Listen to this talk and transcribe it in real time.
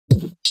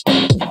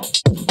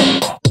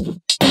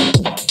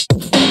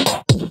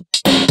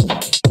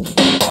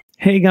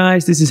Hey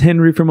guys, this is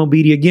Henry from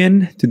OBEDIA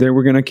again. Today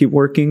we're going to keep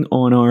working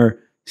on our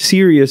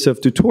series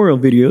of tutorial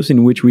videos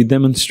in which we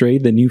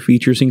demonstrate the new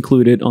features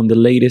included on the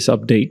latest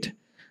update,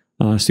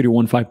 Studio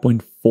One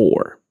 5.4.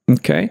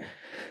 Okay,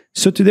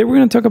 so today we're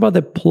going to talk about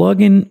the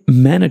plugin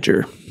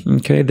manager.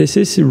 Okay, this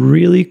is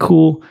really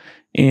cool,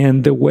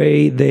 and the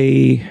way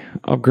they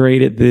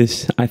upgraded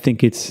this, I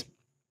think it's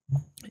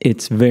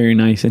very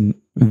nice and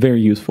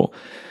very useful.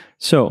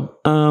 So,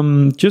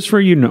 just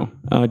for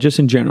just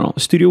in general,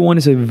 Studio One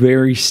is a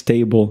very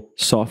stable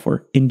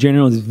software. In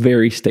general, it's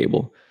very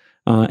stable.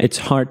 It's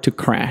hard to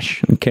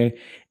crash, okay?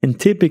 And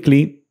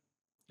typically,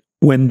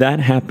 when that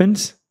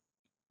happens,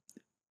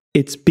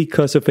 it's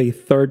because of a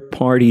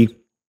third-party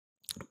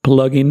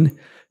plugin,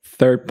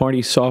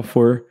 third-party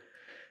software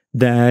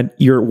that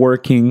you're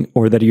working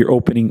or that you're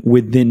opening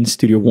within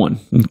Studio One,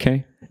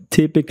 okay?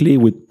 Typically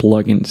with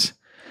plugins.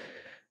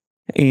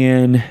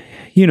 And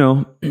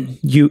you're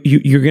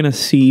going to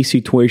see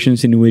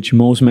situations in which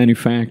most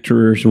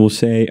manufacturers will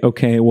say,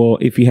 okay, well,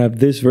 if you have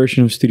this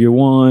version of Studio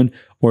One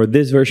or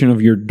this version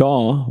of your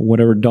DAW,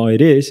 whatever DAW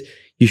it is,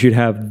 you should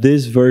have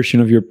this version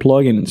of your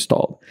plugin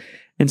installed.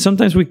 And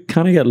sometimes we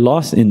kind of get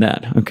lost in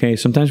that, okay?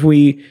 Sometimes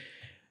we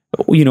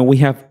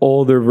have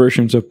older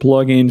versions of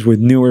plugins with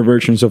newer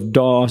versions of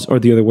DAWs or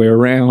the other way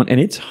around,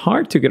 and it's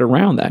hard to get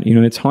around that.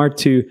 It's hard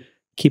to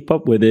keep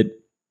up with it.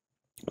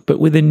 But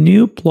with a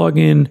new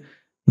plugin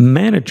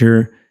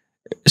manager,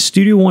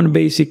 Studio One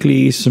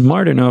basically is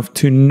smart enough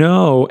to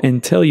know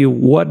and tell you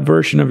what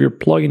version of your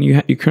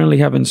plugin you currently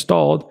have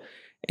installed,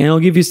 and it'll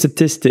give you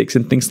statistics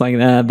and things like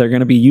that. They're going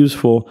to be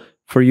useful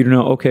for you to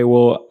know, okay,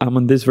 well, I'm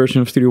on this version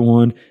of Studio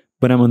One,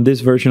 but I'm on this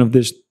version of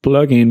this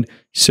plugin.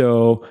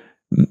 So,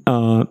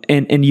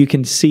 and you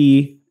can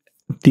see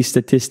the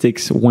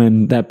statistics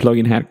when that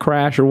plugin had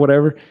crashed or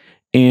whatever.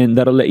 And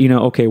that'll let you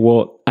know, okay,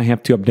 well, I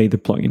have to update the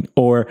plugin.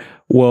 Or,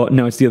 well,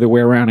 no, it's the other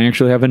way around. I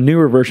actually have a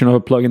newer version of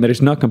a plugin that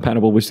is not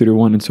compatible with Studio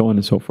One, and so on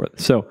and so forth.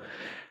 So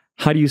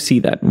how do you see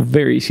that?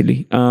 Very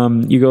easily.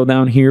 You go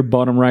down here,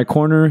 bottom right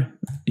corner,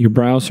 your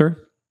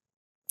browser,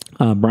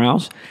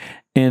 browse.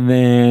 And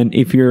then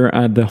if you're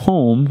at the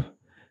home,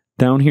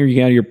 down here, you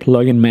got your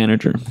plugin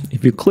manager.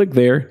 If you click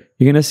there,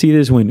 you're going to see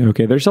this window.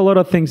 Okay, there's a lot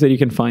of things that you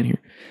can find here.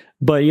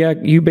 But yeah,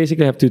 you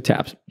basically have two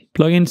tabs,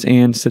 plugins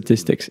and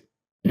statistics.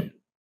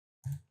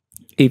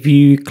 If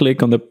you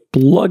click on the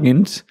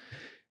plugins,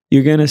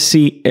 you're going to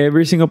see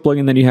every single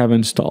plugin that you have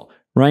installed.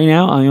 Right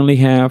now, I only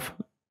have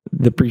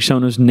the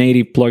PreSonus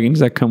native plugins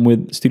that come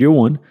with Studio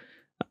One.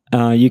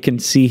 You can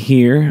see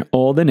here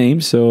all the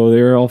names, so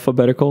they're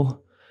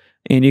alphabetical.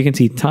 And you can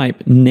see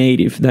type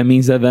native. That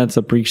means that that's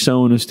a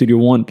PreSonus Studio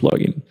One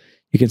plugin.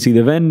 You can see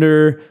the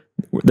vendor,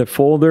 the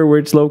folder where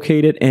it's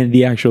located, and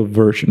the actual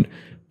version.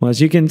 Well,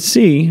 as you can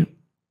see,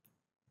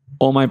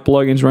 all my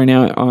plugins right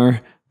now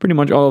are pretty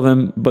much all of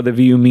them, but the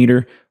view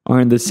meter are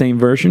in the same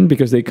version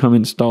because they come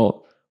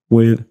installed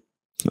with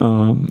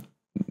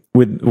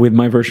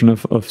my version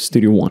of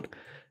Studio One.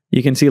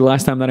 You can see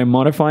last time that I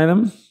modify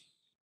them,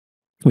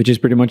 which is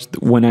pretty much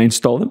when I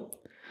install them.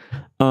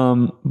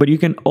 But you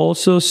can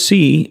also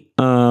see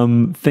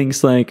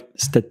things like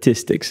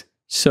statistics.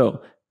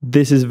 So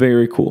this is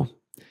very cool.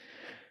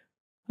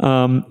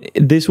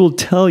 This will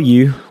tell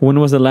you when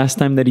was the last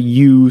time that you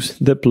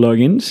used the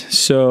plugins.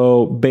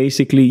 So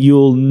basically,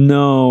 you'll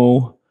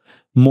know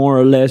more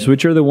or less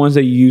which are the ones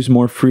that you use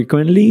more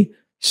frequently.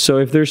 So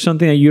if there's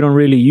something that you don't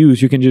really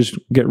use, you can just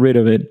get rid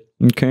of it,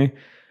 okay?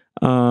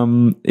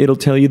 It'll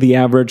tell you the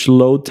average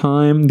load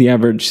time, the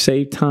average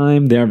save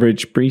time, the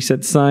average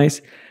preset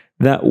size.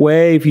 That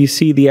way, if you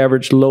see the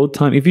average load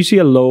time, if you see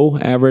a low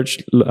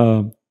average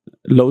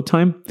load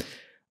time,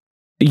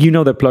 you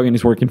know the plugin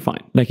is working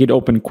fine, like it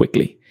opened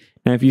quickly.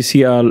 Now, if you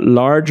see a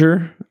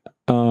larger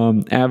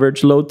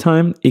average load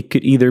time, it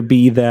could either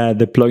be that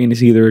the plugin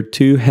is either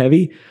too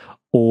heavy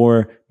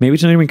or maybe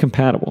it's not even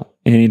compatible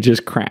and it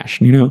just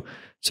crashed,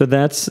 So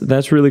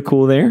that's really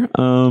cool there.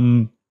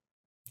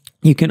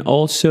 You can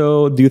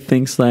also do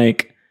things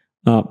like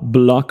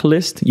block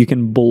list. You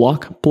can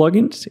block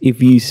plugins.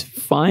 If you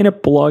find a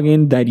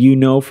plugin that you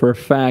know for a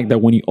fact that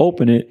when you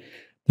open it,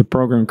 the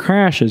program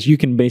crashes, you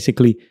can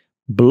basically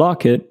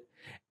block it,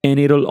 and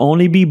it'll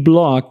only be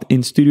blocked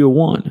in Studio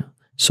One.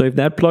 So if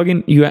that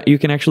plugin, you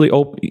can actually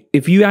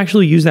if you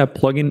actually use that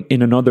plugin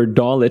in another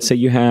DAW, let's say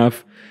you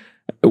have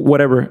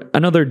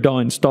another DAW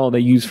installed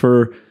that you use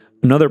for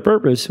another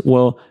purpose,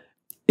 well,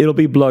 it'll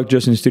be blocked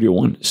just in Studio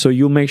One. So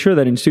you'll make sure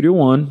that in Studio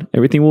One,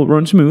 everything will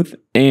run smooth.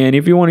 And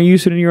if you want to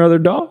use it in your other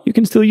DAW, you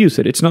can still use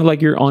it. It's not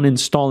like you're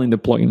uninstalling the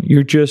plugin.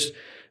 You're just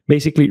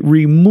basically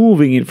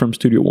removing it from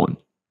Studio One.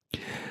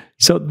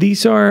 So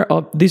these are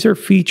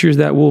features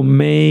that will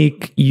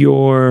make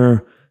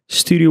your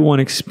Studio One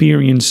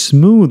experience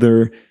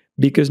smoother,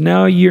 because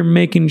now you're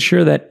making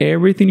sure that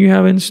everything you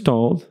have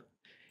installed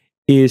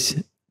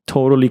is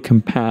totally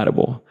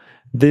compatible.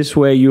 This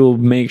way you'll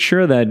make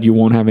sure that you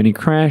won't have any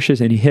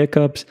crashes, any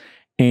hiccups.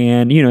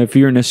 And if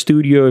you're in a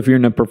studio, if you're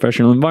in a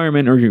professional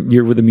environment, or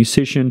you're with a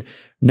musician,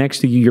 next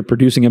to you, you're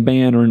producing a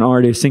band or an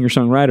artist,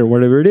 singer-songwriter,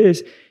 whatever it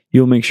is,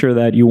 you'll make sure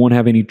that you won't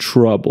have any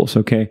troubles,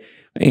 okay?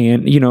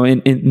 And, you know,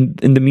 in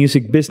the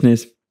music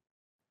business,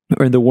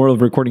 or in the world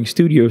of recording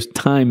studios,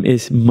 time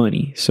is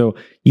money. So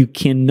you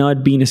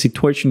cannot be in a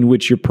situation in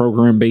which your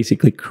program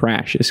basically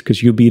crashes,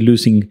 because you'll be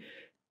losing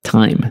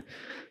time.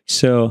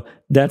 So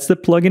that's the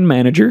plugin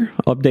manager,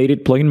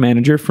 updated plugin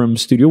manager from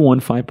Studio One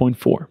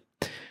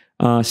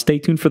 5.4. Stay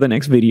tuned for the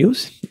next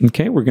videos.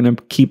 Okay, we're going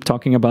to keep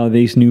talking about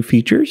these new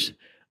features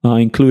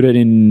included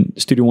in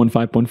Studio One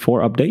 5.4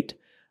 update.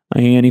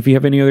 And if you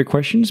have any other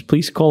questions,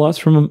 please call us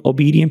from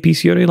OBEDIA and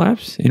PC Audio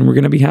Labs, and we're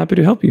going to be happy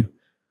to help you.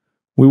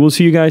 We will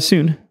see you guys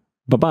soon.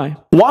 Bye-bye.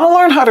 Want to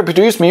learn how to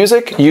produce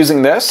music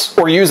using this,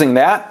 or using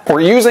that,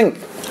 or using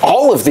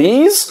all of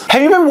these?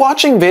 Have you been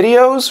watching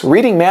videos,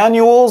 reading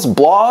manuals,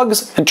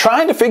 blogs, and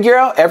trying to figure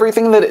out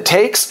everything that it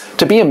takes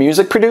to be a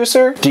music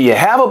producer? Do you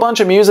have a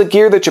bunch of music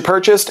gear that you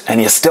purchased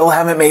and you still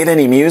haven't made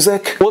any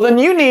music? Well, then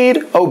you need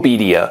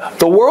OBEDIA,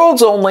 the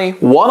world's only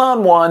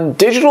one-on-one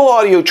digital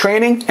audio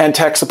training and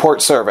tech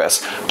support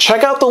service.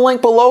 Check out the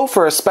link below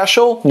for a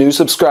special new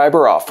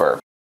subscriber offer.